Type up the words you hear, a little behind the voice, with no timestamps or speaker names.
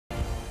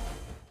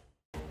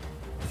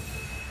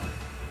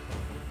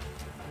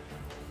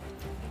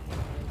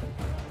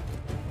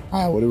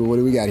Alright, what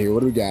do we got here?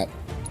 What do we got?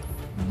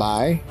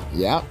 Buy.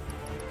 Yeah.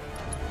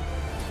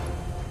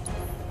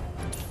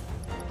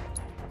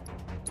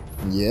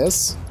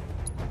 Yes.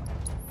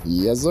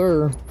 Yes,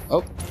 sir.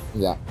 Oh,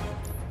 yeah.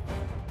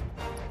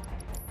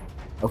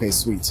 Okay,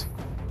 sweet.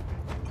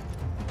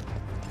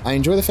 I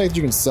enjoy the fact that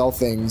you can sell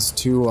things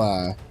to,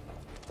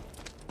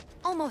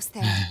 Almost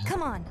there.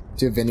 Come on.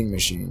 to vending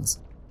machines.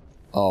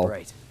 Oh,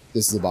 Right.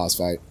 This is a boss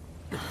fight.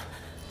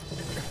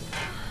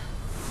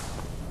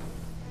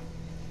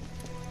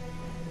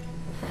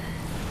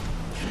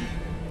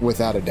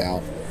 Without a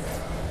doubt.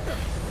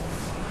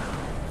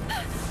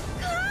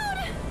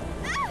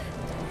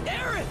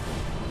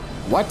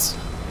 What?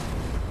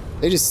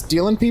 They just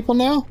stealing people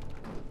now?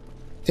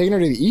 Taking her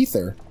to the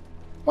ether?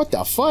 What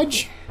the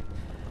fudge?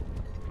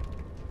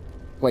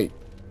 Wait.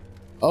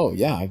 Oh,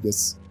 yeah, I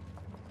guess.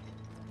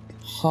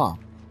 Huh.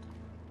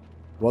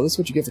 Well, this is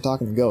what you get for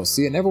talking to ghosts.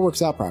 See, it never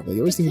works out properly.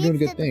 You always think you're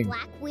doing a good thing. The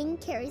black wind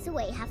carries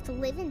away have to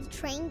live in the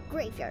train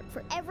graveyard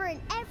forever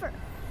and ever.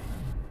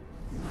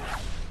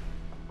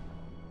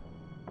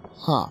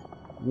 Huh.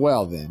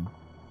 Well then.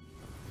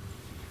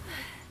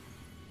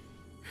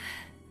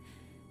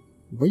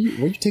 Where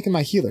you taking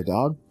my healer,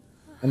 dog?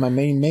 And my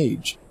main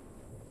mage?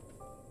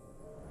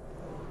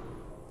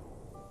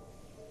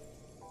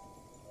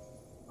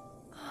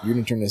 You're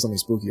gonna turn into something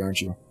spooky,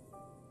 aren't you?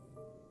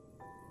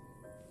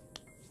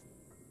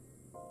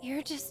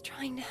 You're just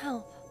trying to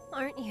help,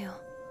 aren't you?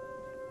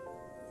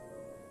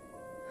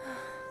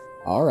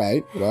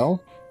 Alright,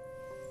 well.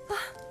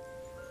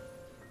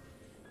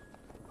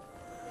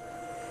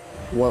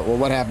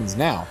 What happens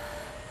now?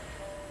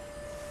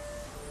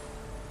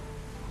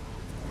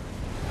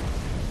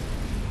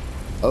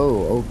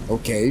 Oh,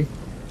 okay.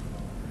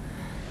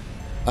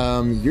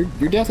 You're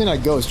definitely not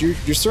a ghost. You're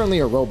certainly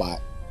a robot.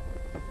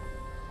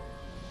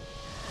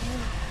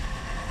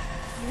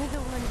 You're the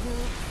one who...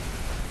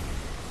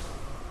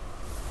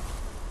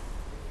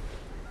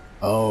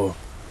 Oh,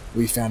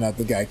 we found out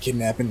the guy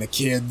kidnapping the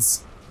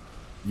kids.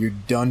 You're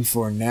done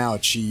for now,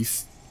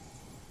 Chief.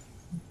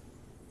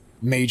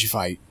 Mage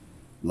fight.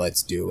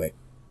 Let's do it.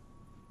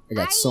 I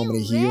got so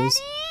many heals.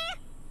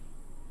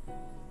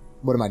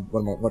 What am I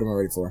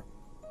ready for?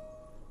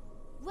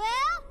 Well,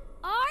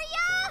 are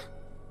ya?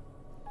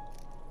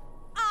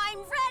 I'm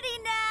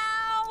ready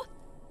now!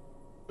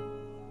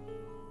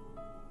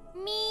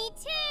 Me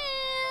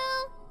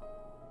too.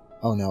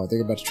 Oh no,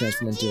 they're about to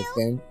transform into a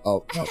thing.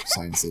 Oh, no,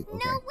 science it.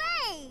 Okay. No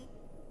way.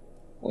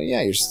 Well,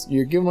 yeah,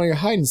 you're giving away your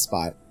hiding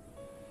spot.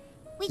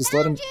 We Just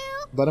found you.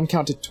 let him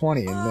count to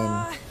 20, and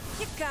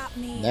You got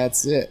me. then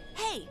that's it.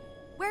 Hey,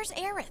 where's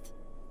Aerith?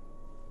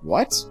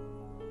 What?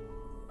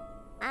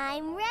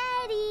 I'm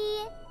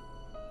ready.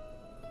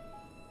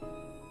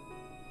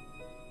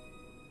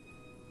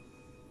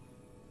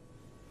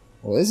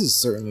 Well, this is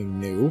certainly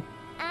new.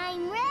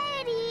 I'm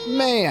ready.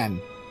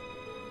 Man!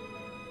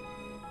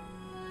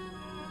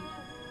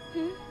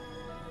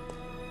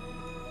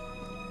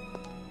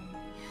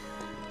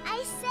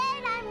 I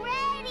said I'm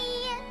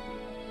ready.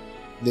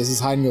 This is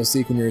hide and go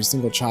seek when you're a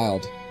single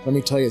child. Let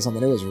me tell you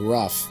something, it was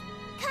rough.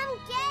 Come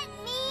get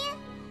me.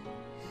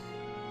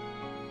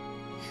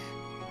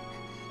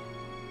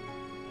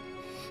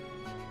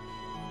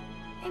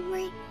 I'm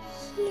right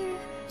here.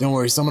 Don't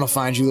worry, someone will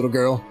find you, little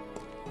girl.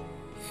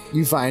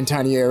 You find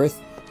tiny Aerith.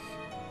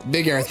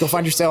 Big Aerith, go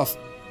find yourself.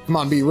 Come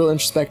on, be real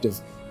introspective.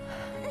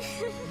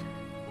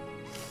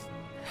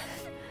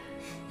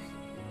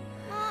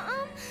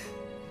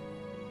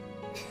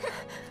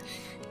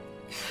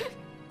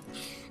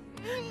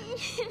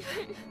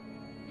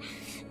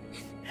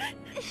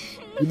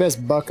 You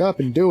best buck up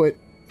and do it.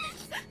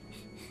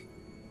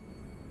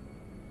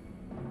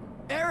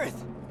 Aerith!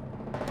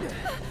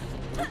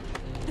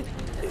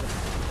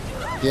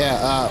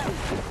 Yeah,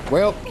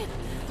 well,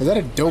 is that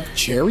a dope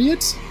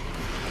chariot?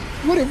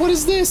 What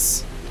is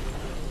this?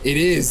 It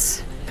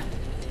is.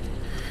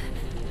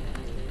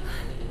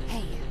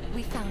 Hey,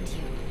 we found you.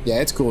 Yeah,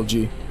 it's cool,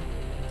 G.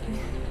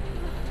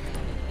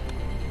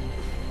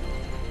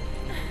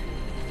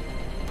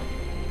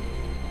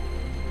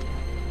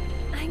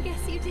 I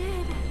guess you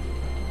did.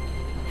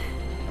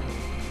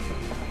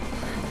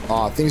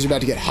 Aw, things are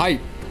about to get hype.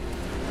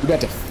 You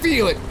about to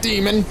feel it,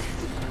 demon.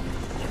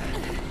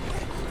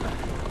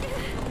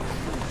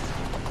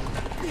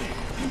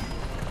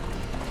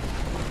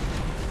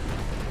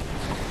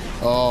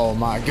 Oh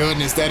my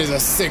goodness, that is a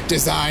sick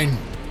design.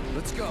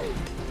 Let's go.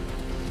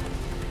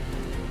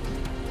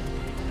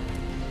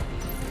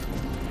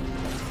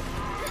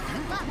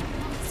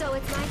 So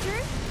it's my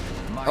turn?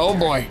 Oh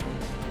boy.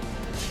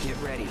 Get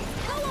ready.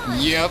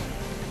 Yep.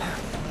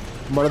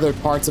 What other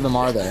parts of him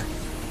are there?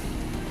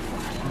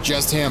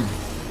 Just him.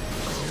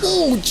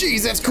 Oh,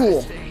 jeez, that's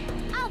cool.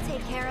 I'll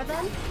take care of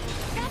him.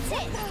 That's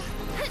it.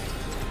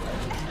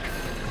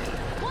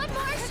 One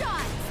more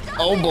shot. Stop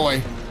Oh it.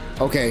 boy.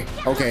 Okay,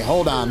 okay,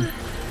 hold on.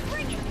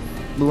 Bring it.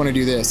 We want to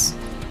do this.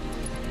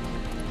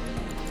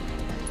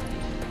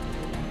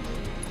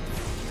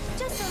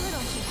 Just a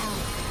little should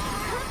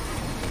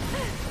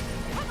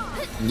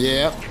help.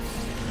 Yep.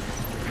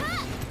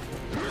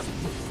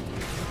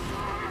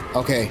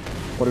 Okay,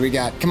 what do we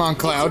got? Come on,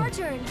 Cloud. It's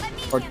your turn. Let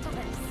me Or- handle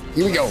this.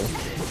 Here we go.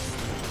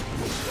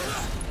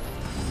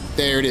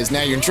 There it is.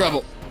 Now you're in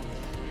trouble.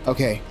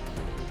 Okay.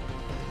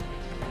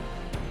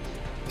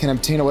 Can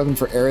obtain a weapon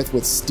for Aerith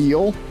with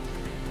steel?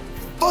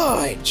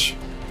 Fudge!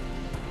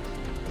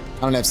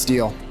 I don't have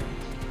steel.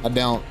 I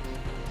don't.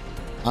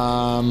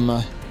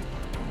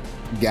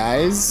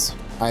 Guys,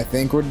 I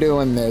think we're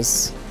doing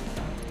this.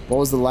 What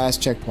was the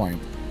last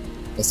checkpoint?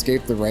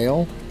 Escape the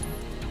rail?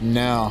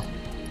 No.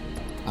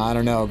 I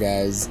don't know,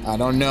 guys. I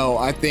don't know.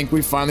 I think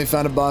we finally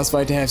found a boss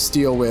fight to have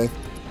steel with.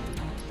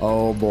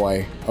 Oh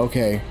boy.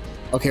 Okay.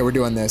 Okay, we're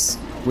doing this.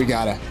 We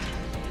gotta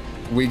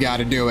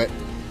do it.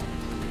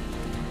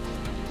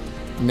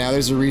 Now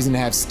there's a reason to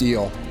have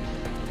steel.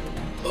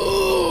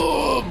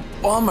 Oh,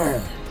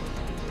 bummer.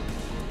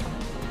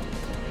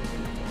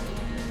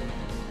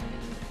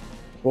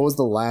 What was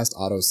the last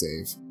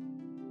autosave?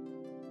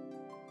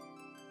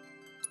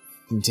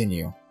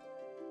 Continue.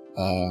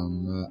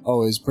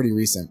 Oh, it was pretty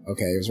recent.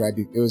 Okay,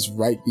 it was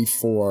right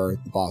before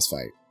the boss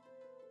fight.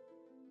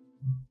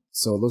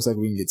 So it looks like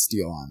we can get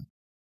steel on.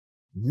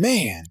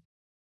 Man!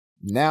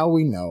 Now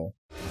we know.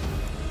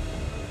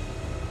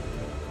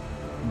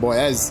 Boy,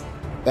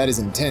 that is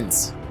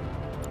intense.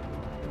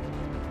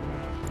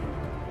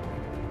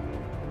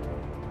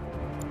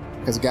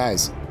 Because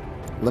guys,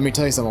 let me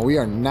tell you something, we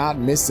are not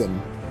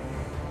missing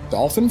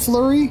Dolphin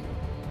Flurry?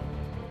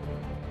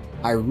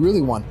 I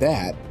really want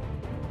that.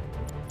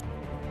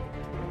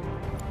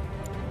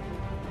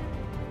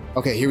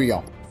 Okay, here we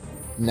go.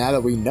 Now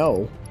that we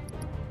know,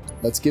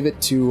 let's give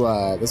it to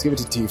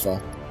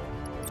Tifa.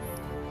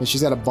 And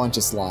she's got a bunch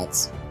of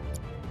slots.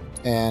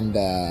 And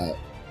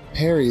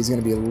parry is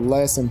gonna be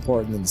less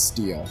important than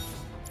steel.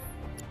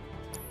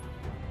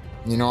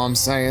 You know what I'm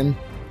saying?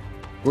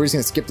 We're just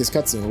gonna skip this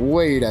cutscene.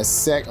 Wait a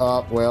sec.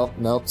 Oh, well,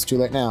 nope, it's too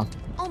late now.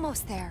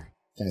 Almost there.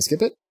 Can I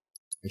skip it?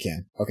 I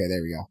can. Okay,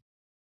 there we go.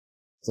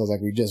 So it's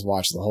like we just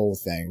watched the whole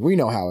thing. We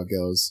know how it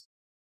goes.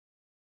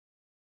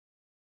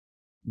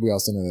 We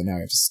also know that now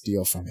we have to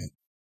steal from it.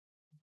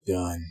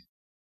 Done.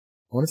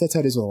 I wonder if that's how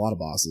it is with a lot of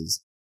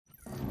bosses.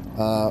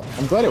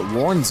 I'm glad it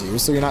warns you,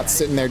 so you're not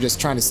sitting there just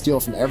trying to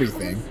steal from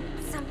everything.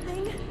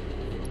 Something?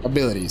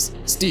 Abilities.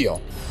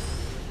 Steal.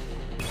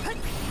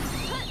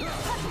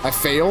 I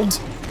failed?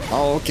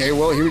 Oh, okay,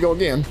 well, here we go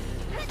again.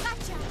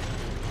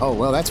 Oh,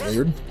 well, that's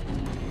weird.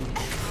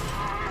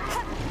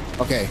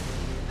 Okay.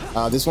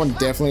 This one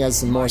definitely has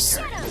some more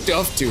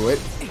stuff to it.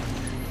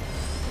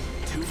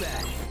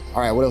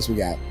 Alright, what else we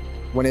got?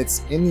 When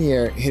it's in the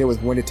air, hit it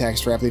with wind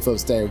attacks to rapidly float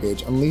stagger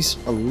gauge. Unleash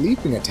a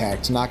leaping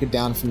attack to knock it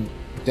down to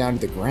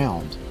the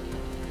ground.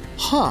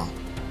 Huh.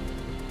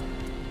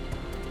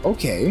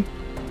 Okay.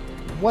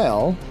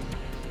 Well,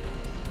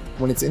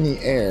 when it's in the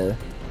air,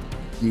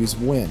 use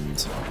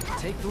wind.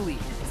 Take the lead.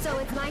 So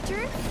it's my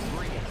turn?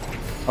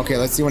 Okay,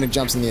 let's see when it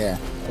jumps in the air.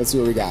 Let's see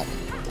what we got.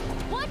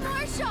 One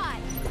more shot!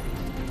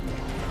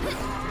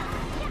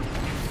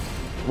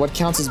 What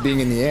counts as being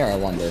in the air, I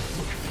wonder?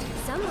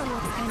 Someone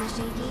looks kind of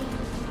shaky.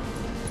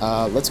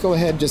 Let's go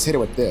ahead and just hit it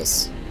with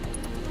this.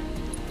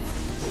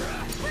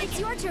 It's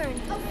your turn.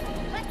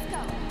 Okay, let's go.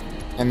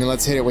 And then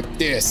let's hit it with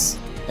this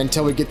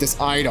until we get this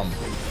item.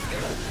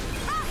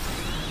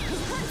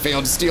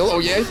 Failed to steal. Oh,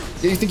 yeah?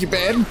 Yeah, you think you're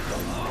bad? Here!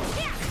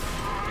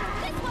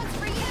 This one's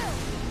for you!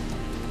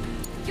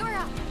 You're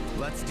up.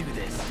 Let's do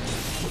this.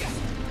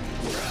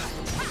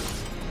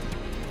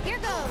 Here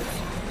goes.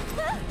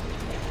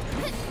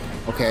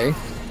 Okay.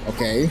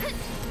 Okay.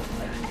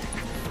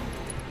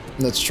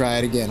 Let's try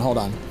it again. Hold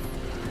on.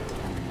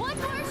 One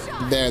more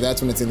shot. There,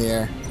 that's when it's in the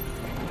air.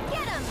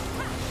 Get him.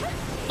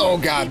 Oh,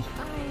 God.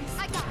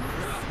 I got this.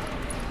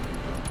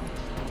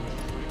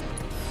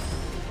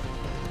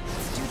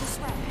 Let's do this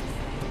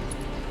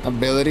right.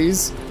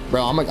 Abilities?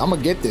 Bro, I'm gonna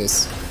get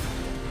this.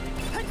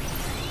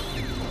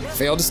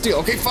 Failed to steal.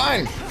 Okay,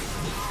 fine.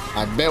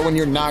 I bet when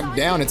you're knocked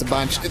down, it's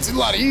a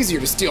lot easier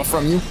to steal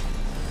from you.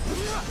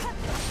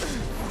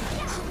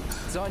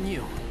 It's on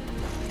you.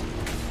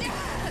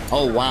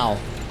 Oh, wow.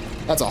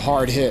 That's a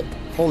hard hit.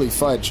 Holy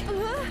fudge.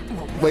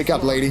 Wake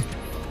up, lady.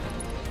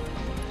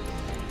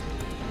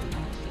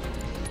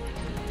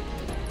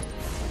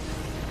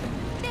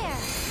 There.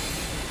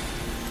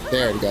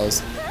 There it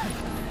goes.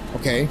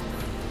 Okay.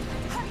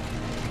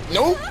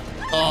 Nope.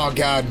 Oh,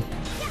 God.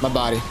 My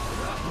body.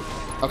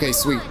 Okay,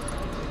 sweet.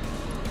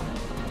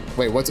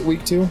 Wait, what's it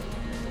weak to?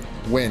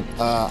 Wind.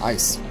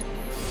 Ice.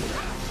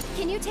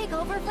 Can you take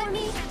over for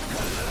me?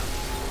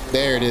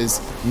 There it is.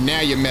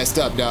 Now you messed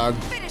up, dog.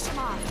 Finish him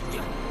off.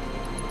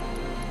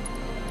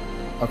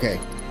 Okay.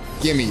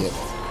 Give me it.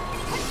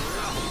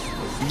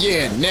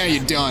 Yeah, now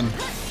you're done.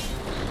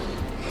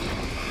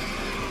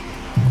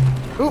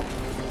 Oop.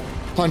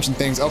 Punching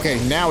things. Okay,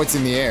 now it's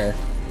in the air.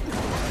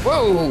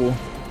 Whoa!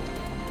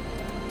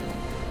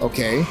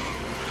 Okay.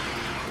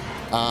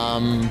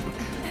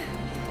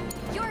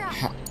 You're up.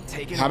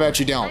 How about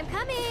you don't? I'm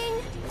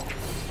coming.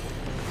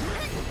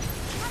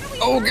 How do we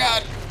Oh, work?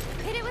 God!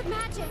 Hit it with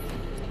magic.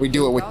 We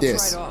do it with Bounce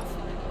this. right off.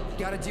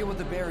 Gotta deal with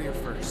the barrier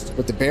first.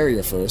 With the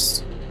barrier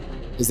first.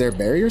 Is there a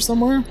barrier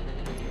somewhere?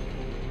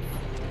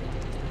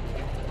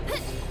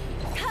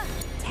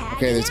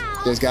 Okay,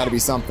 there's got to be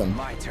something.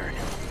 My turn.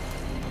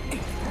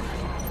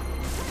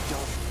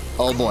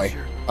 Oh boy.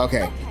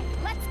 Okay, Okay,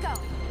 let's go.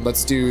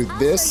 let's do I'll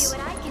this. show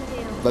you what I can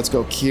do. Let's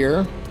go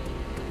cure.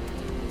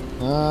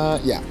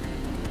 Yeah. Can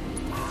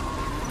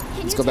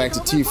Let's you go back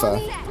take to over for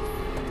Tifa.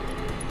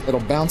 me? It'll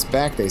bounce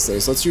back, they say.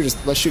 So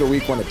let's shoot a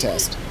weak one to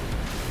test.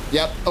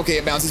 Yep. Okay,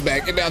 it bounces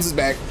back. It bounces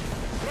back.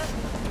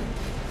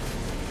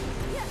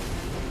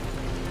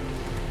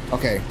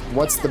 Okay,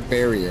 what's the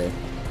barrier?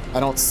 I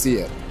don't see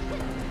it.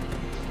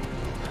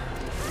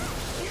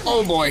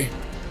 Oh boy.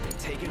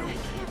 Take it away.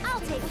 I'll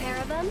take care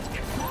of them.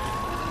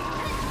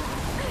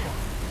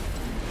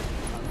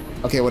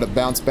 Okay, would it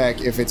bounce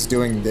back if it's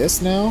doing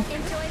this now?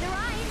 Enjoy the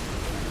ride.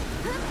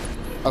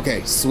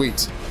 Okay,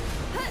 sweet.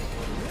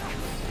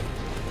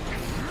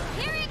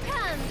 Here it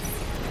comes.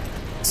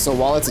 So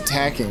while it's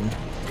attacking,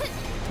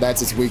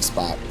 that's its weak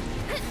spot.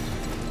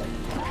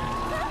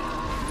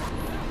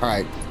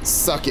 Alright,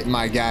 suck it,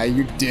 my guy.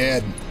 You're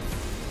dead.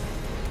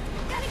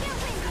 Gotta get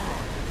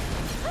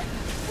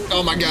wings.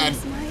 Oh my god.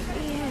 This might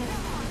be it.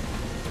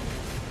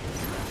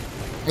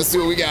 Let's see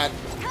what we got.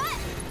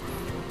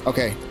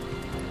 Okay.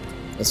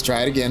 Let's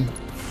try it again.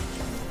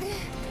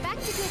 Back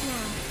to good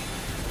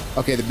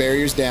now. Okay, the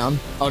barrier's down.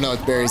 Oh no,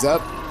 the barrier's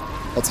up.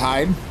 Let's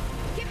hide.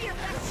 Give it your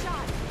best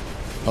shot.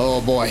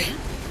 Oh boy.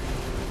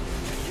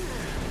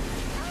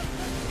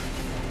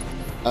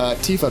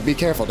 Tifa, be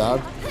careful,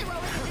 dog.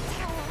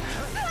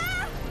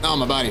 Oh,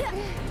 my body.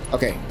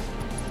 Okay.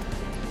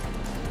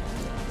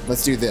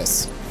 Let's do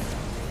this.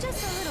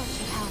 Just a little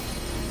should help.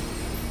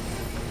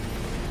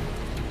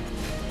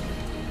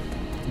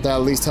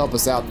 That'll at least help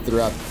us out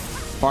throughout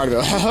part of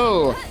it.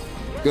 Oh,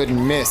 good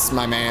miss,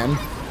 my man.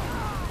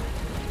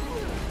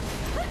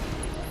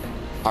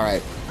 All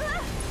right.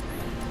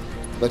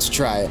 Let's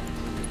try it.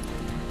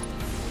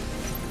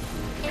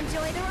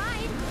 Enjoy the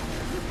ride.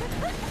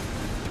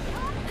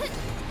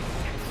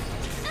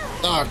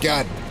 Oh,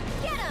 God.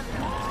 Get him.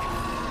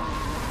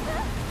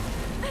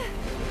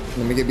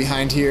 Let me get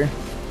behind here.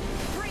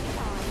 Bring it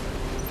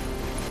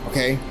on.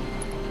 Okay.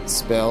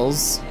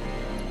 Spells.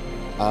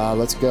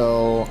 Let's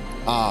go.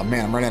 Ah,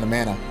 man, I'm running out of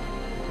mana.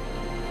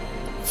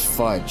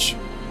 Fudge.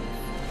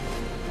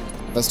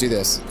 Let's do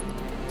this.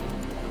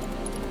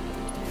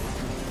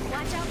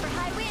 Watch out for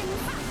high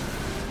winds.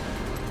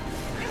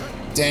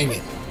 Dang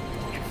it.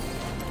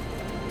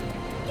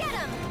 Get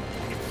him.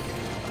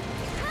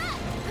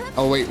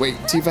 Oh, wait.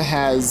 Tifa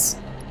has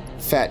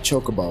Fat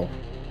Chocobo.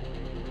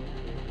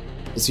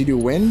 Does he do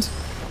wind?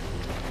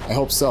 I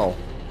hope so.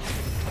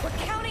 We're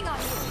counting on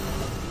you.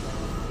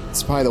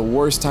 It's probably the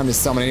worst time to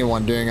summon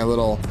anyone during a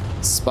little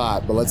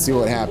spot, but let's see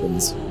what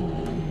happens.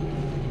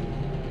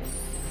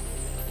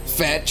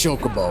 Fat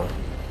Chocobo.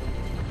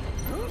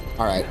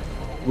 Alright.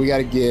 We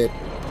gotta get...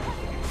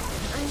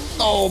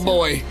 Oh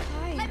boy!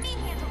 Let me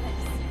handle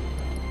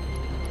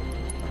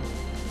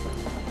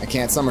this. I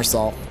can't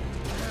somersault.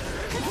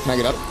 Can I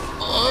get up?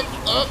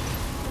 Up!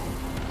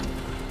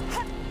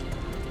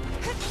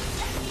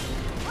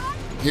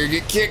 Here,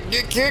 get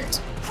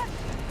kicked!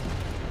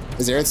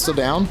 Is Aerith still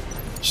down?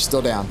 She's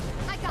still down.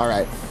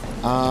 Alright.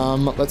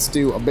 Let's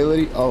do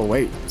ability. Oh,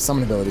 wait.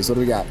 Summon abilities. What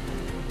do we got?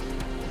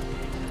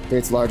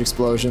 Creates large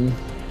explosion.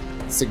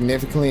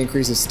 Significantly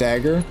increases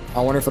stagger.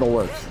 I wonder if it'll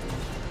work.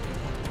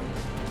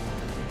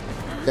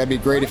 That'd be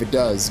great if it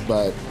does,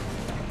 but...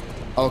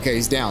 Okay,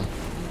 he's down.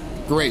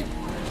 Great.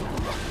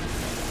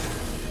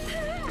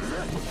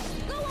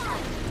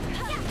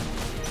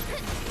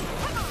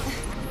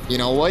 You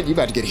know what? You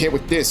about to get hit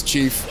with this,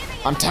 Chief.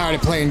 I'm tired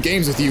of playing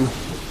games with you.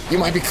 You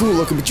might be cool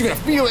looking, but you're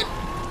gonna feel it.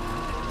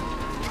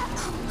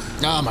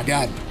 Oh my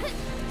god.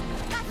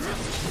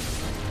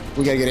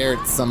 We gotta get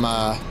Aerith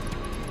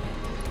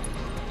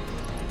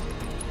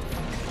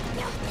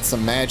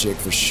some magic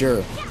for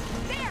sure.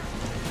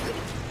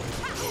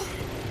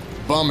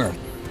 Bummer.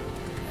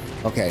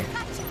 Okay.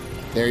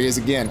 There he is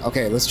again.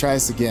 Okay, let's try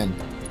this again.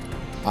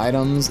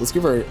 Items. Let's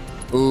give her...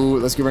 Ooh,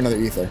 let's give her another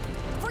ether.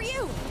 For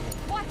you.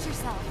 Watch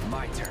yourself.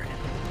 My turn.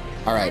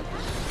 Alright.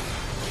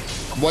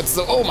 What's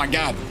the... Oh my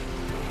god.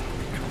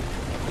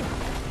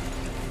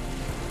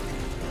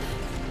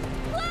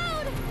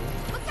 Load.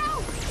 Look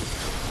out.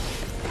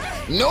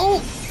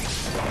 No!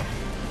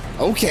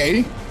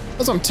 Okay.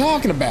 That's what I'm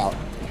talking about.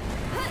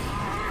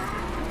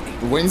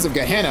 Winds of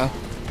Gehenna.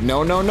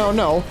 No. No.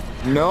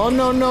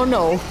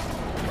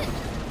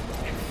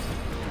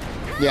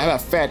 Yeah, how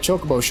about Fat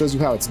Chocobo shows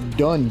you how it's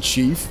done,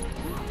 Chief.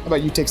 How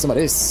about you take some of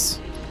this?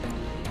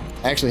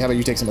 Actually, how about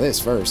you take some of this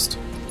first?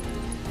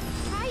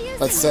 Try using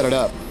Let's set it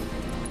up.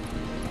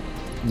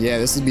 Yeah,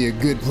 this would be a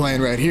good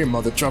plan right here,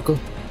 mother trucker.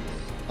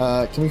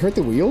 Can we hurt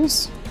the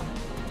wheels?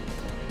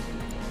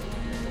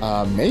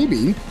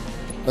 Maybe.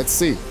 Let's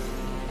see.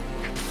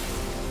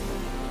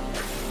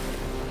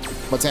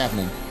 What's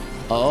happening?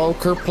 Oh,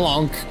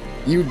 kerplunk.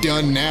 You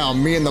done now.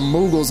 Me and the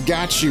Moogles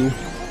got you.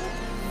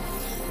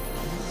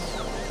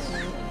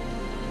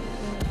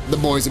 The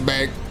boys are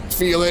back.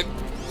 Feel it.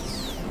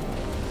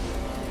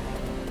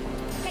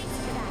 Face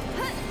for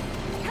that.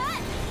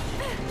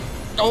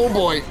 Oh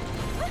boy.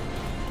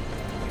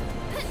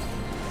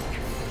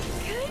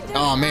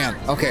 Oh man,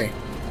 okay.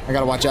 I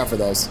gotta watch out for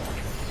those.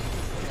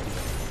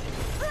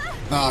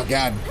 Oh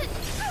god.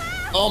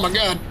 Oh my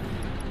god.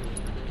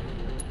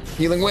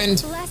 Healing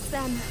wind. Bless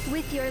them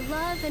with your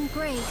love and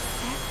grace.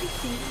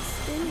 Everything is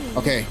spinning.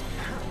 Okay.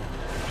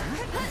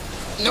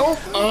 Nope.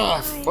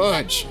 Oh,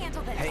 fudge. Hang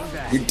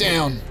back. You're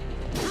down.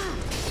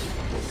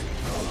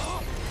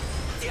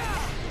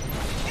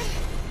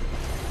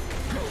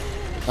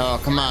 Oh,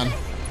 come on.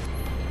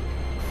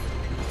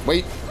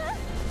 Wait.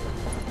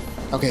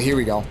 Okay, here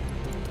we go.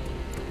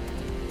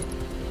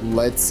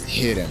 Let's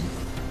hit him.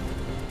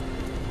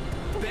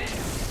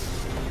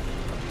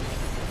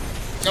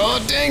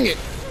 Oh, dang it.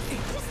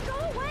 Just go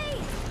away.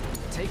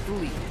 Take the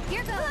lead.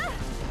 Here goes.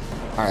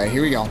 All right,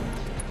 here we go.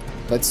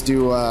 Let's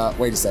do,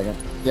 wait a second.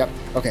 Yep,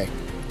 okay.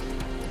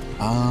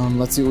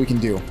 Let's see what we can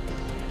do.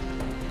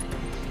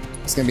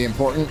 It's gonna be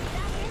important.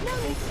 No,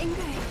 it's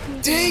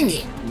Ingrid. Dang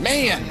it,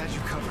 man. Got you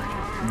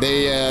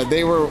covered.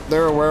 They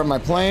were aware of my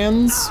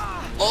plans.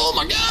 Oh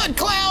my god, I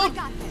Cloud!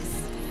 got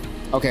this.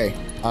 Okay,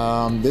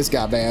 this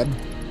got bad.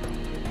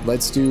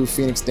 Let's do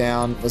Phoenix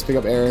down. Let's pick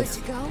up Good Aerith.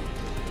 to go.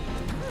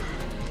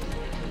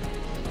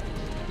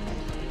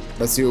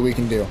 Let's see what we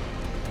can do.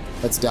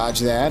 Let's dodge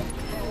that.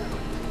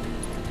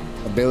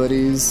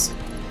 Abilities.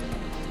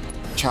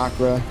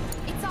 Chakra.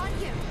 It's on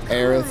you.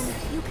 Aerith. Come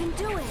on, you can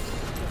do it.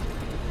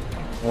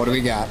 What do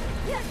we got?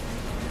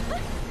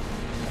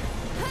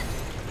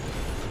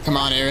 Come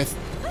on, Aerith.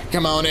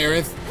 Come on,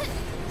 Aerith.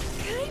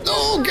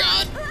 Oh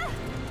god!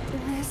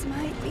 This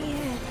might be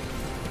it.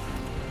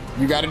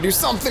 You gotta do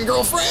something,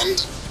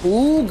 girlfriend!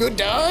 Ooh, good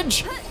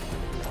dodge!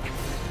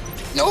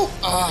 Nope!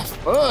 Ah,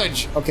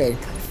 fudge! Okay.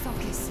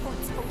 Focus.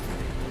 What's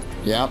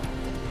over? Yep.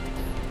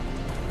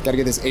 Gotta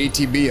get this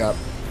ATB up.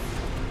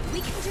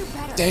 We can do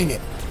better. Dang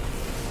it.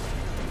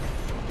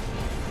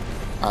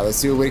 Alright, let's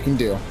see what we can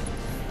do.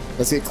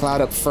 Let's get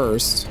Cloud up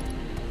first.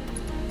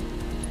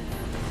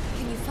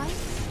 Can you fight?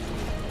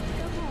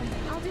 Go home.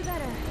 I'll do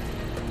better.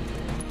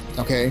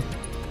 Okay.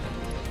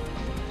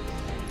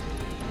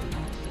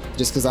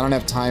 Just because I don't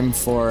have time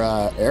for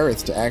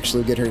Aerith to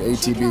actually get her Shake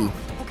it ATB.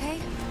 off, okay?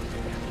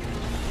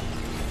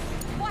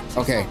 Watch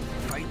Okay.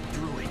 yourself. Fight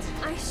through it.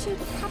 I should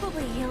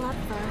probably heal up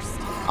first.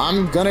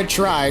 I'm gonna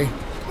try.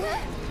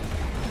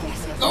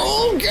 Guess it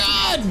Oh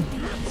god! You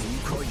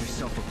call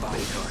yourself a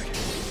bodyguard.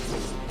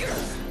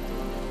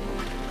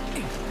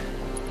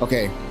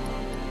 Okay.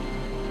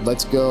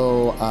 Let's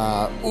go.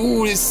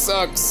 Ooh, this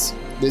sucks.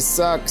 This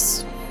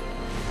sucks.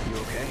 You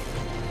okay?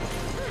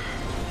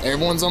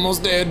 Everyone's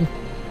almost dead.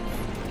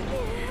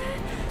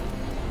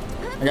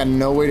 I got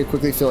no way to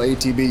quickly fill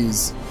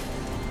ATBs.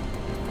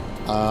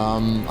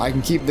 I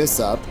can keep this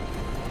up.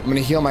 I'm gonna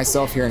heal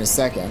myself here in a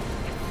second.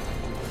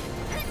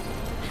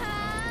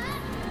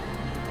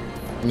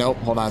 Nope,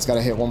 hold on, it's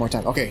gotta hit one more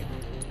time. Okay.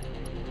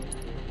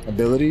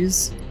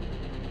 Abilities.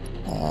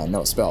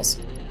 No, spells.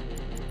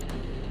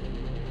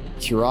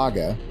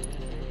 Kiraga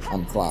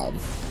on Cloud.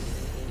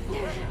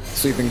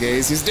 Sweeping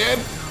Gaze, he's dead!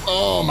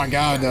 Oh my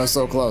god, that was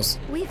so close.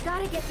 We've got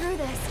to get through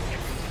this.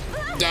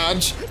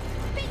 Dodge!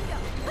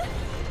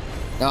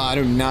 Oh, I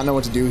do not know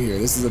what to do here.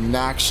 This is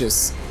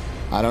obnoxious.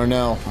 I don't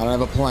know. I don't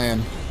have a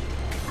plan.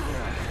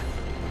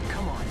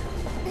 Come on.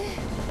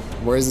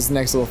 Where is this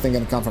next little thing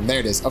gonna come from? There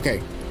it is.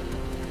 Okay.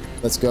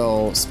 Let's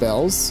go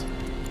spells.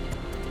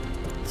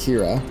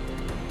 Kira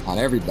on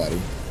everybody.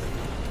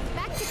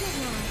 Back to good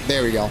now.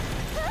 There we go.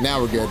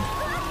 Now we're good.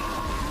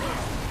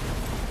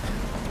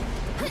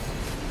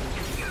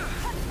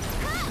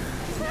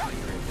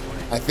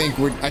 I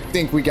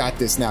think we got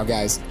this now,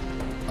 guys.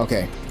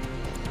 Okay.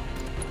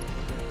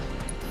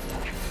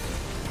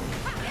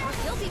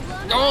 You'll be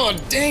blown Oh,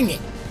 dang it.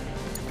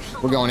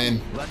 We're going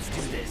in. Let's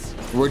do this.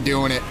 We're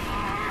doing it.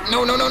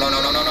 No, no, no, no,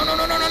 no, no, no, no, no,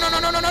 no, no, no, no,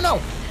 no, no, no,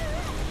 no.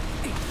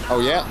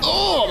 Oh yeah.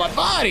 Oh, my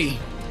body.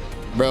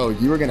 Bro,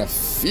 you were gonna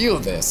feel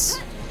this.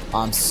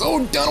 I'm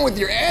so done with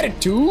your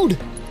attitude.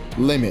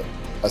 Limit.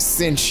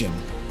 Ascension.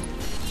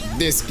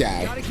 This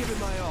guy. Gotta give it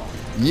my all.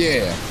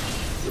 Yeah.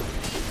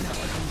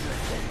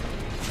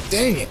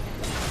 Dang it.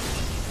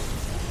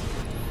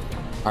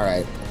 All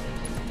right.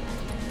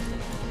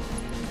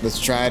 Let's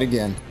try it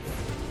again.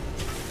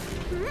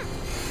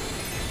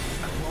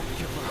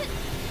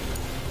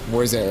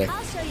 Where's Eric?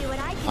 I'll show you what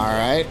I can. All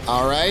right.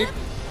 All right.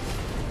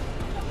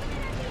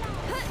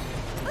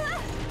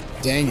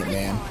 Dang it,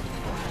 man.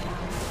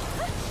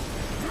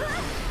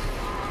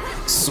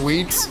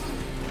 Sweet.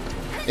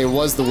 It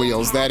was the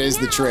wheels. That is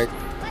the trick.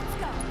 Let's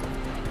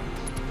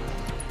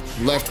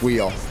go. Left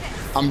wheel.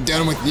 I'm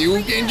done with you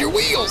and your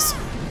wheels.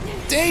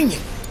 Dang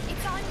it.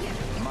 It's on you.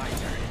 My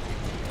turn.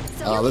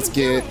 So you Let's can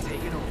do get it.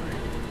 Take it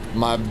over.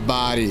 my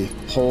body.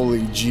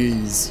 Holy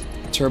jeez.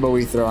 Turbo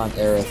Ether on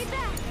Aerith. Stay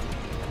back.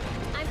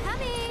 I'm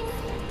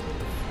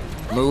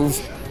coming.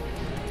 Move.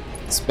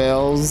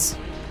 Spells.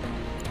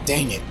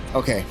 Dang it.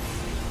 Okay.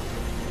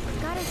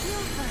 Gotta heal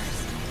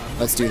first.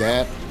 Let's do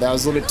that. That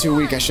was a little bit too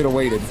weak. I should have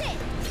waited. That's it.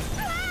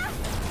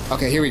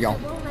 Okay, here we go.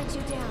 Won't let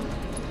you down.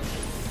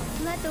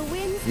 Let the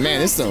wind. Man,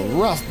 this is a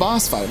rough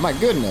boss fight. My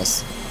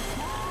goodness.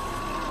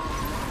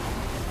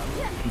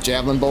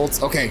 Javelin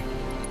bolts. Okay.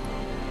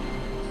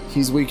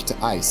 He's weak to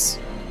ice.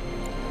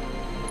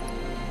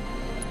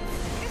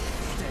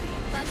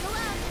 Buckle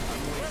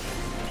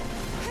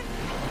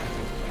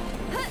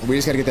up. We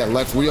just gotta get that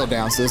left wheel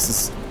down so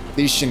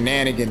these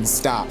shenanigans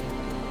stop.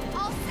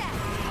 All set.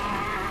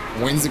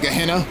 When's the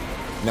Gehenna?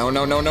 No,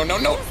 no, no, no, no,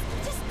 no.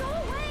 Just go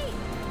away.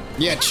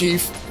 Yeah,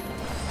 Chief.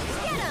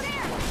 Get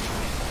him.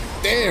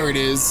 There it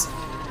is.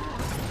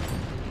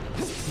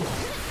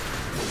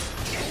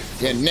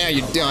 Yeah, now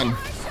you're done.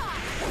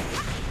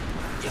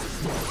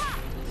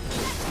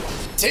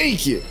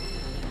 Take it.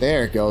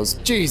 There it goes.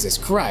 Jesus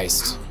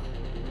Christ.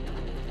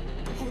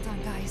 Hold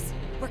on, guys.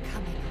 We're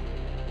coming.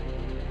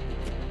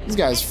 These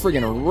guys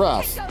friggin'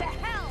 rough. Go to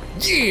hell.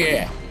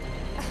 Yeah.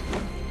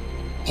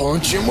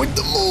 Punch him with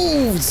the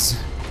moves.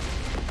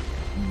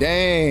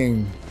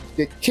 Dang.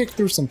 Get kicked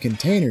through some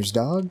containers,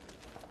 dog.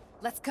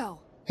 Let's go.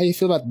 How you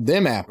feel about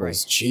them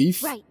apples,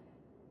 Chief? Right.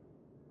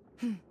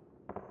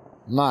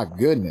 My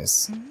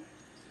goodness.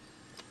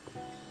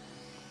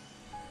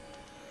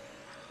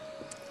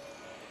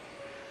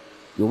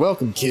 You're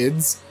welcome,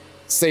 kids.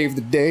 Saved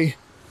the day.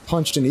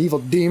 Punched an evil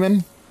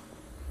demon.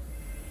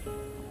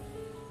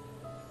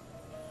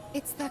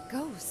 It's that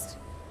ghost.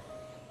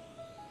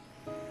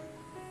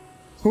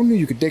 Who knew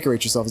you could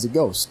decorate yourself as a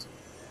ghost?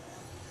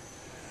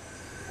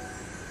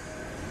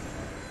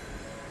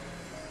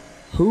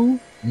 Who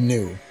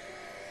knew?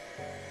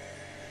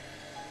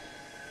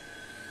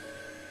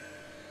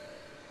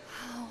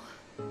 How?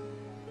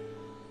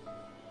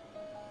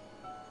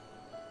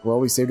 Well,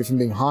 we saved it from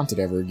being haunted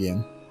ever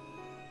again.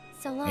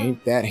 So long.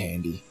 Ain't that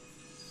handy?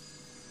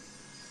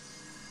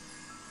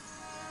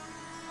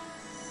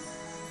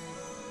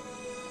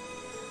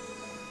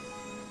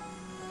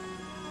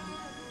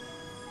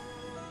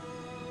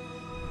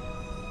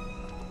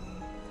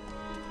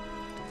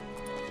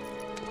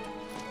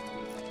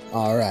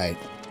 Alright.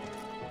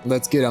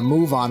 Let's get a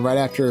move on right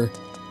after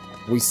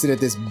we sit at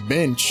this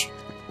bench.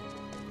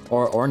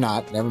 Or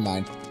not, never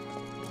mind.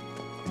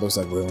 Looks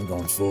like we're only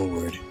going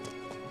forward.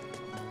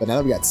 But now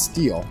that we got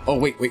steel. Oh,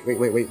 wait.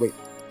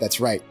 That's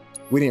right.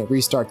 We didn't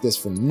restart this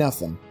for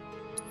nothing.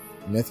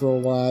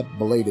 Mithril Rod,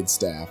 Bladed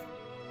Staff.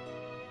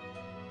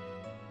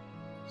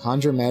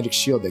 Conjure magic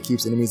shield that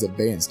keeps enemies at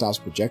bay and stops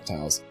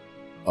projectiles.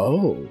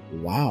 Oh,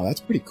 wow, that's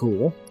pretty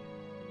cool.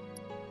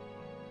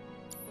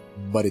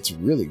 But it's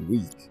really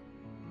weak.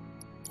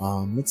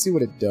 Let's see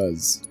what it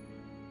does.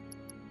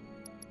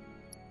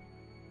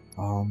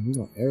 We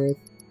want Aerith.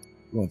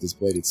 We want this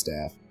Bladed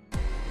Staff.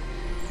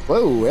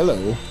 Whoa,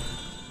 hello.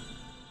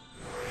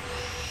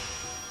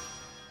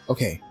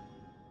 Okay.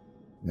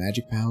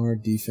 Magic power,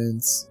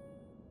 defense,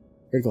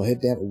 critical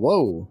hit damage.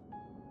 Whoa!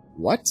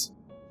 What?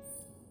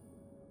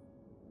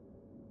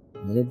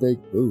 Another break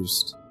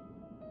boost.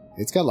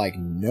 It's got like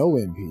no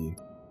MP.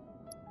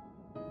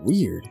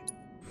 Weird.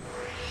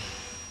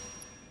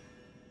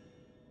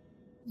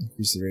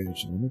 Increase the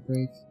range of limit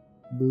break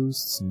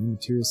boost. Some new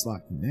material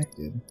slot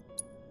connected.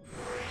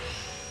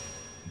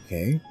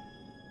 Okay.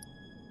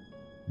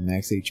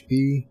 Max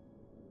HP.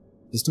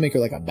 Just to make her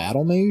like a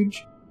battle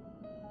mage?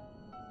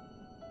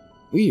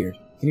 Weird.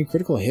 Can you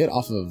critical hit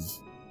off of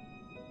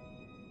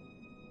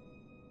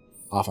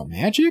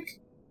magic?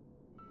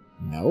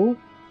 No?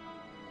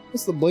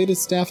 What's the Bladed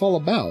Staff all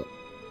about?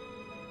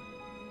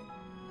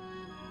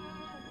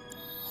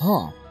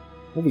 Huh.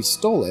 Well, we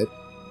stole it.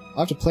 I'll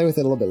have to play with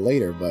it a little bit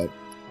later, but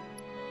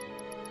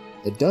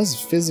it does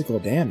physical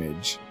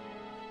damage.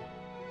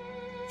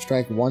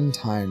 Strike one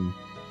time.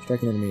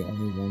 Strike an enemy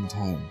only one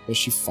time. Does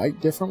she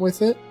fight different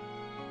with it?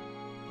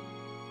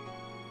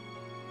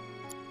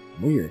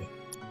 Weird.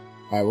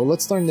 Alright, well,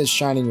 let's learn this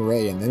Shining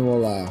Ray, and then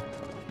we'll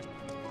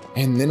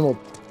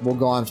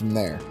go on from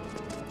there.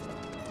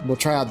 We'll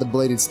try out the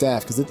Bladed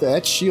Staff, because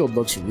that shield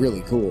looks really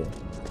cool.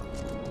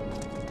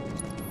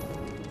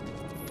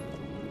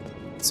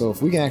 So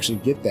if we can actually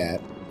get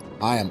that,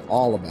 I am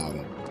all about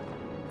it.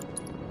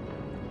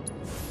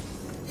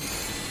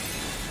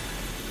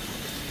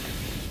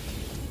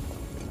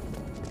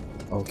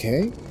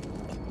 Okay.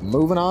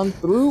 Moving on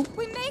through.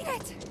 We made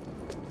it!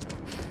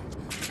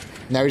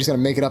 Now we're just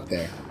gonna make it up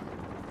there.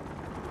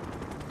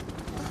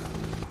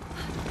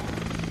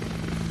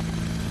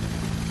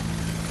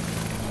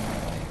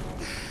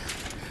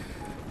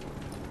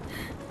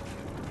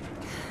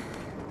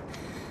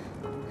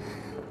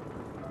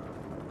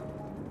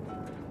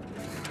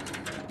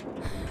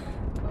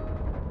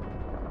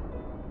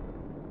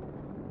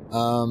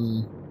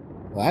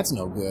 Well, that's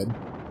no good.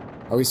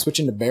 Are we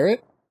switching to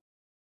Barrett?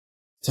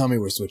 Tell me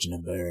we're switching to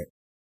Barrett.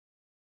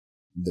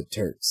 The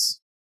Turks.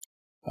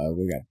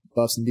 We got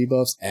buffs and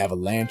debuffs.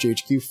 Avalanche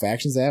HQ.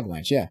 Factions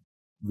Avalanche. Yeah.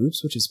 Group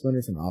switches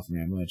Splinter from Alpha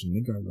and Avalanche and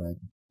Midgard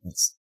led.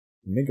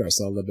 Midgard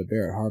saw led by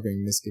Barrett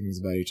harboring misgivings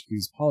about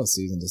HQ's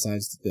policies and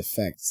decides to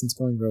defect. Since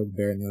going rogue,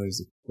 Barrett and the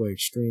others employ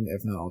extreme,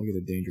 if not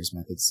altogether dangerous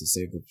methods to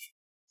save the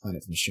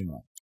planet from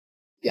Shimra.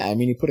 Yeah, I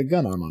mean, he put a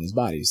gun arm on his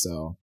body,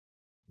 so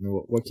I mean,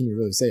 what can you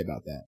really say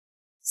about that?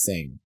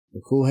 Same.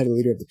 The cool-headed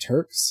leader of the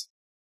Turks?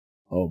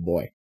 Oh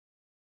boy.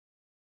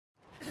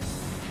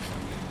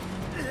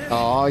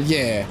 Oh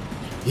yeah.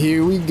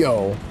 Here we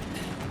go.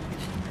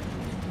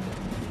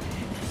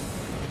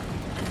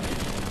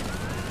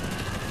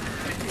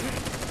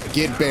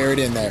 Get buried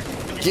in there.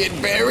 Get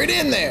buried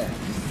in there.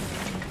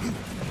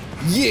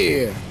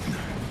 Yeah.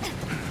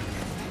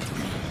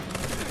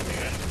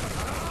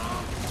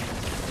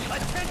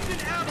 Attention,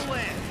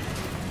 avalanche!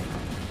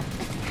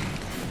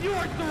 You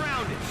are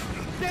surrounded.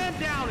 Stand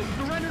down and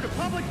surrender to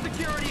public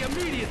security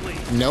immediately.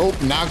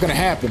 Nope, not gonna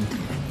happen.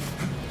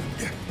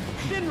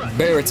 Shinra,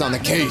 Barrett's on the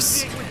do not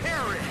case. negotiate with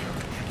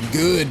terrorists.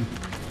 Good,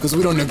 because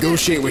we don't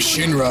negotiate with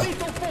Shinra.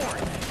 Lethal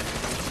force.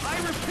 I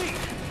repeat,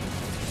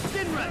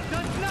 Shinra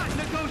does not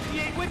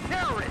negotiate with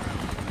terrorists.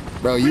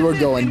 Bro, you are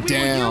Resist going and we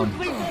will down use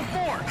lethal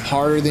force.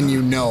 harder than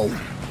you know.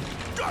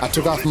 I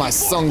took off my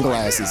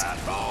sunglasses.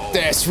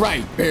 That's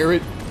right,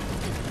 Barrett.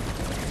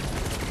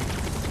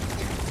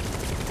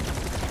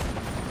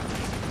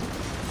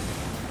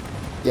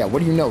 Yeah, what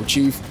do you know,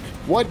 Chief?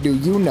 What do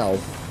you know?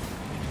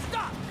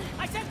 Stop!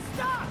 I said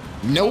stop!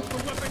 Nope, The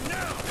weapon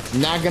now!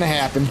 not gonna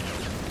happen.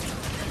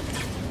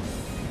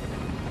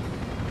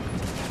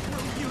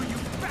 You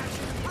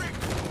bastard prick!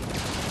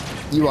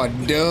 You are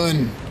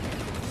done.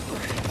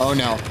 Oh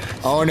no,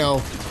 oh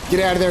no. Get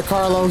out of there,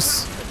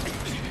 Carlos.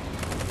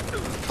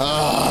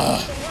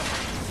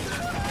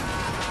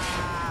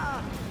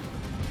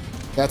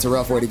 That's a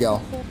rough way to go.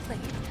 Whole plate.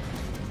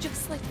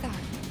 Just like that.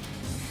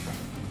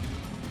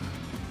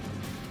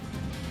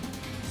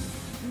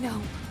 No.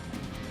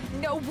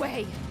 No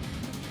way.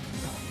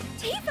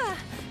 Tifa!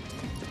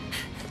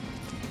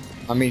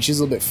 I mean, she's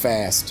a little bit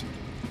fast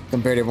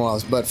compared to everyone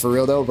else, but for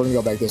real though, we're gonna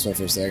go back this way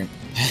for a second.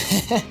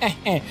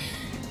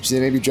 She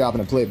said maybe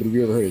dropping a plate, but have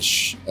you ever heard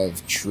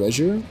of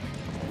treasure?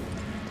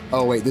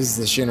 Oh wait, this is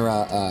the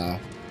Shinra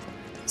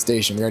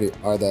station. We already,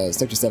 or the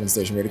Sector 7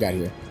 station. We already got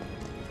here.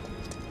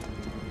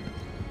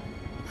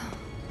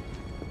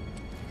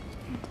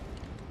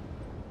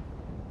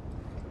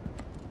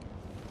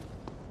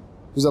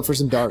 Who's up for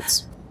some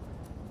darts?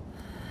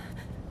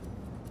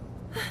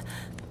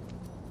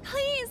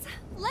 Please,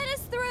 let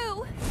us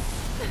through.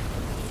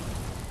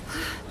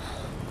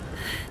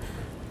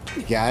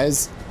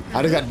 Guys,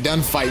 I just got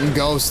done fighting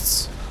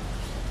ghosts.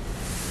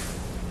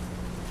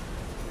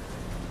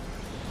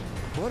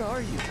 What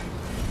are you?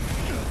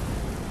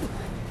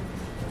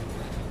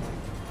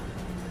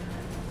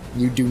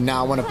 You do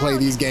not want to play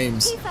these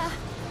games. Tifa,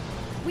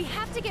 we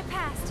have to get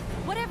past,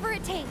 whatever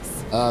it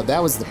takes.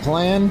 That was the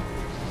plan.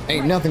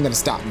 Ain't nothing gonna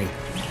stop me.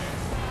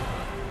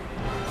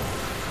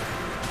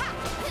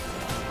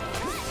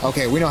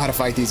 Okay, we know how to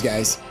fight these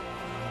guys.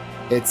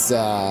 It's,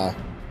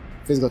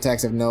 physical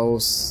attacks have no...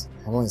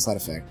 have only a side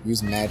effect.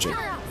 Use magic.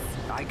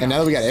 And now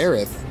that we got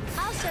Aerith,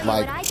 I'll show you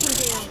like, what I can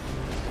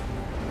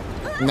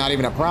do. not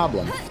even a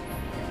problem.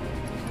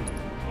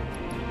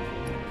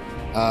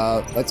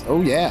 Let's...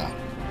 oh yeah.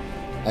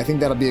 I think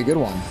that'll be a good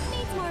one.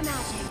 Needs more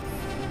magic.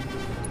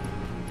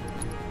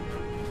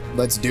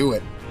 Let's do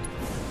it.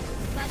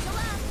 Buckle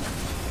up.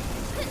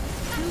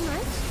 Too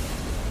much?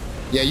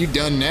 Yeah, you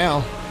done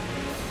now.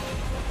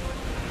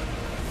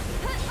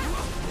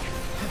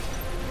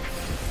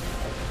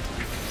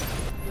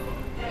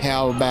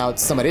 How about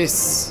some of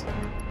this?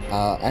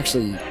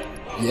 Actually,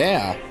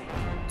 yeah.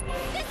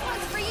 This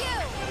one's for you.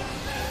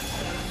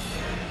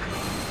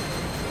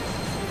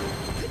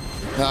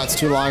 No, it's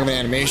too long of an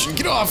animation.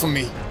 Get off of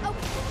me. Okay,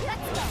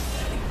 let's go.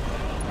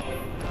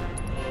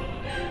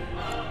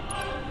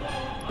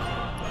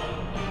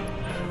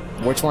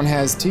 Which one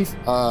has teeth?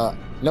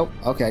 Nope.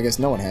 Okay, I guess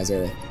no one has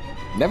Aerith.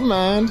 Never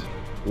mind.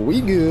 We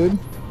good.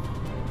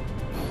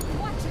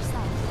 Watch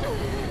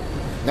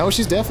yourself. No,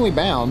 she's definitely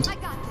bound. I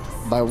got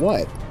this. By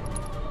what?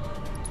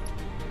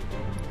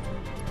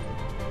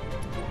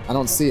 I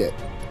don't see it.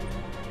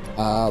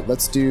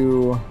 Let's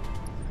do...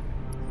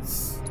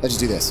 let's just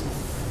do this.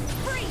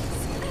 Freeze.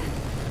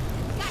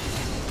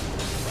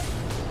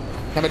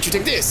 How about you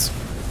take this?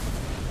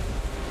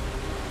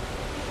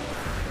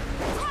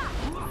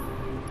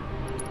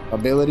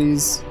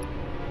 Abilities.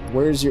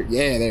 Where's your...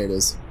 yeah, there it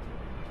is.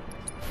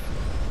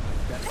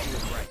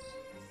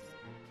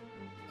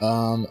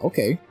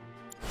 Okay.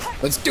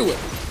 Let's do it.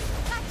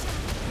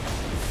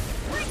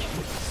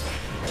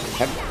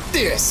 Have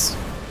this.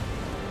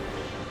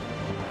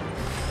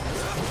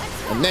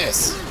 And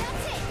this.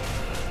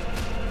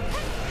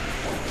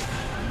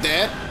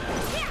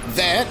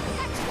 That.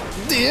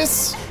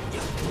 This.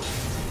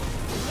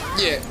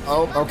 Yeah.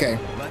 Oh, okay.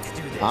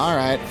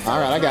 Alright,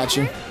 I got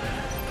you.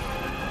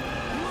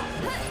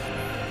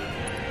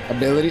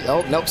 Ability.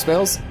 Oh, nope,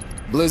 spells.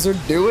 Blizzard,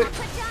 do it.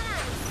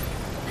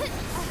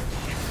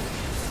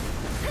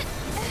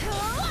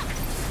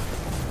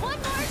 One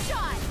more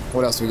shot.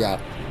 What else we got?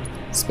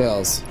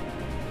 Spells.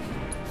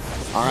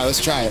 Alright, let's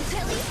try it.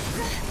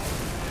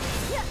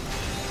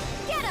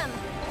 Get him.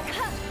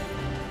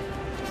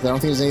 I don't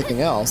think there's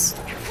anything else.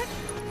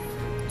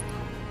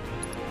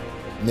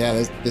 Yeah,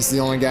 this is the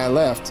only guy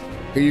left.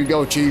 Here you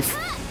go, Chief.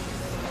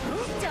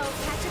 Don't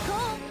catch a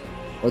cold.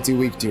 What's he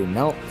weak to?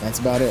 Nope, that's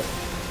about it.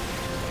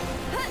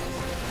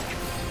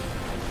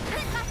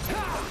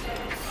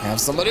 Have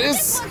some of This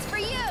this. one's for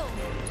you.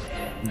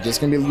 I'm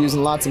just gonna be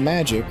using lots of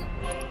magic.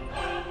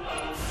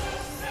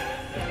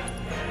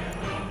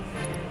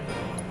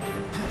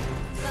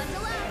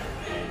 Bundle up.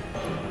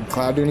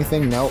 Cloud do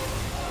anything? Nope.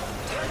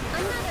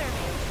 Another.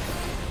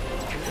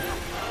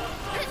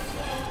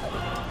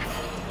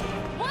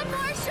 One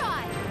more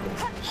shot.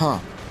 Huh.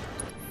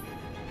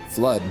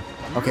 Flood.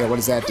 Okay, what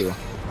does that do?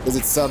 Does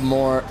it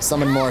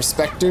summon more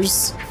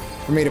specters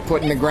for me to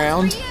put in the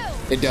ground?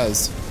 It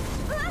does.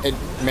 It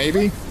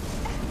maybe?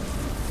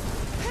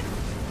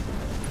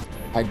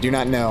 I do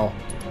not know.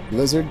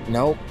 Lizard?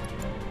 Nope.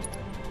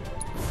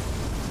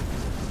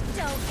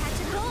 Don't catch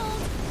a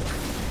cold.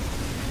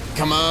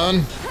 Come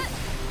on.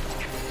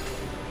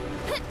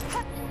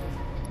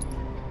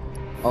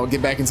 Oh,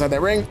 get back inside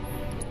that ring.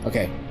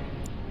 Okay.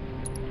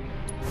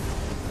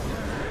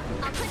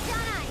 I'll put down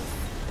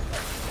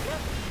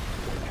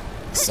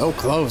ice. So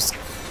close.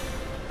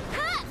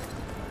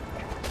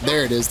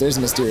 There it is. There's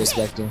a mysterious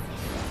specter.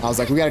 I was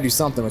like, we gotta do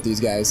something with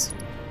these guys.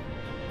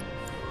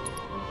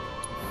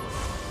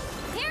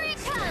 Here it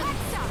comes.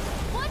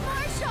 One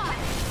more shot.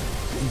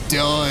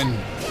 Done.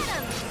 Get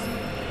him.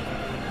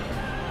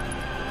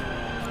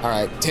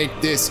 Alright, take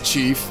this,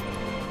 Chief.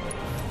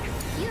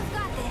 You've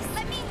got this.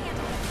 Let me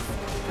handle it.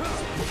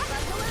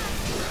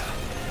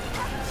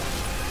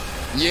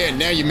 Yeah,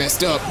 now you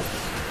messed up.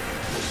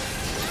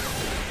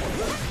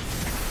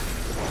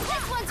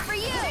 This one's for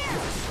you.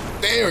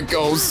 There it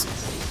goes.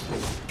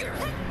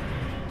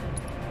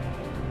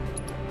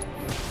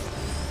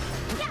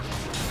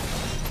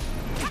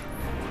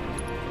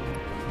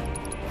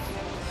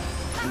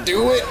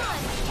 Do it.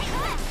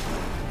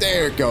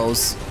 There it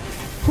goes.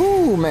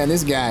 Whoo, man,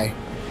 this guy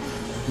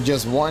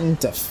just wanting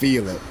to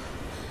feel it.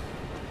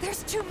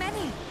 There's too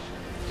many.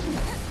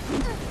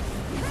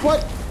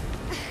 What?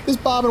 This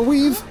bob and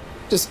weave?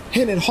 Just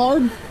hitting it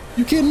hard?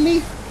 You kidding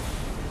me?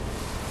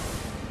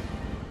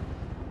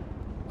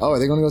 Oh, are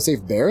they gonna go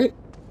save Barrett?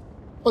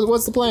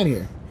 What's the plan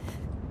here?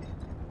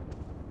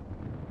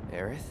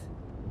 Aerith?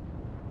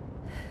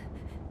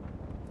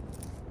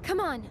 Come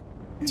on.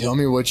 Tell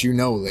me what you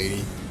know,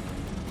 lady.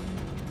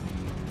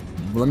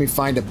 Let me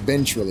find a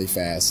bench really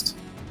fast.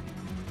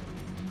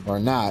 Or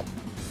not.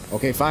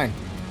 Okay, fine.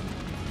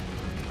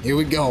 Here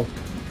we go.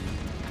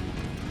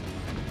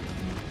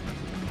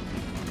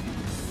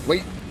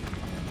 Wait.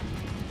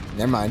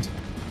 Never mind.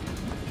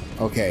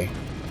 Okay.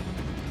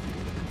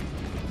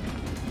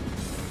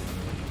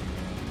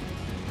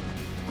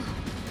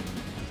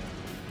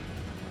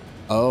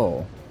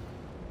 Oh.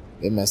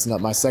 They're messing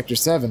up my Sector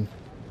 7.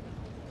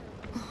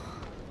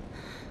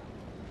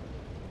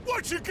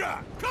 What you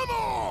got? Come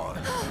on!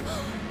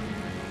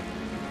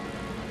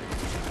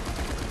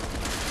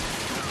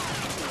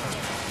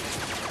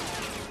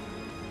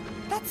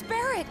 That's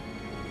Barrett.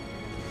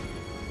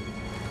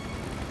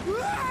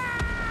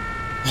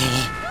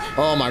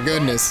 Oh my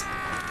goodness.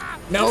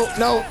 No,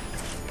 no.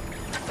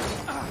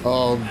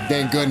 Oh,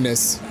 thank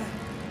goodness.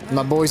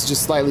 My boy's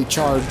just slightly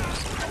charred.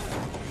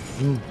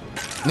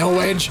 No,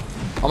 Wedge.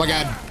 Oh my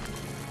god.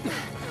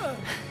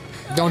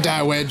 Don't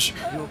die, Wedge.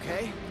 You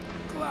okay?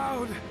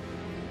 Cloud!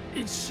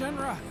 It's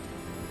Shinra!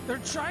 They're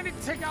trying to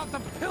take out the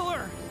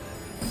pillar!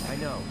 I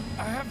know.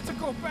 I have to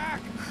go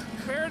back!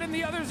 Barrett and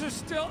the others are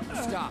still...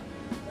 Stop.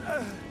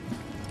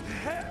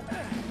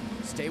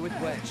 Stay with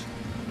Wedge.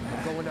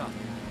 I'm going up.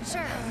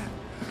 Sure.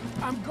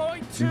 I'm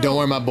going to... Don't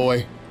worry, my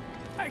boy.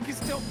 I can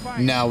still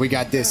fight. No, we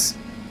got this.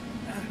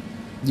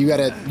 You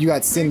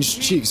got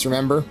singed cheeks,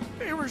 remember?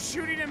 They were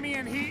shooting at me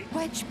and he...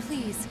 Wedge,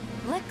 please.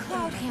 Let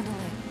Cloud handle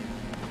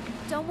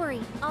it. Don't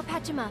worry. I'll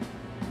patch him up.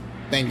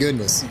 Thank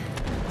goodness.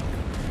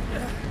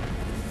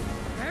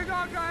 Hang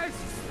on, guys!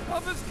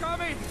 Help is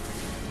coming!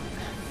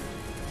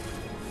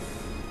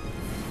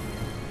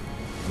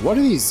 What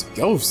are these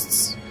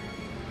ghosts?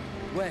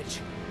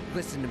 Wedge,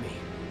 listen to me.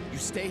 You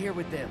stay here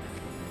with them.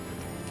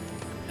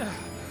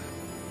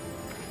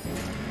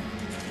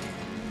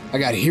 I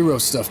got hero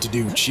stuff to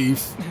do,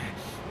 Chief.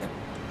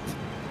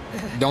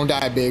 Don't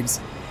die, Biggs.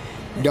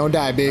 Don't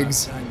die,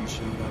 Biggs. Time you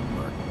showed up,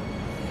 Mark.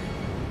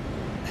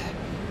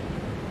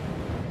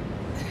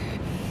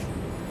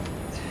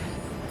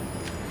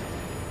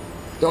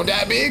 Don't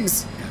die,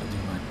 Biggs. Gotta do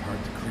my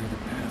part to clear the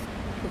path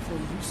before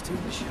you steal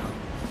the show.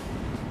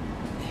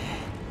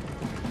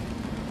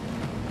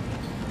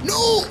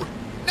 No,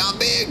 not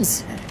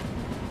Biggs.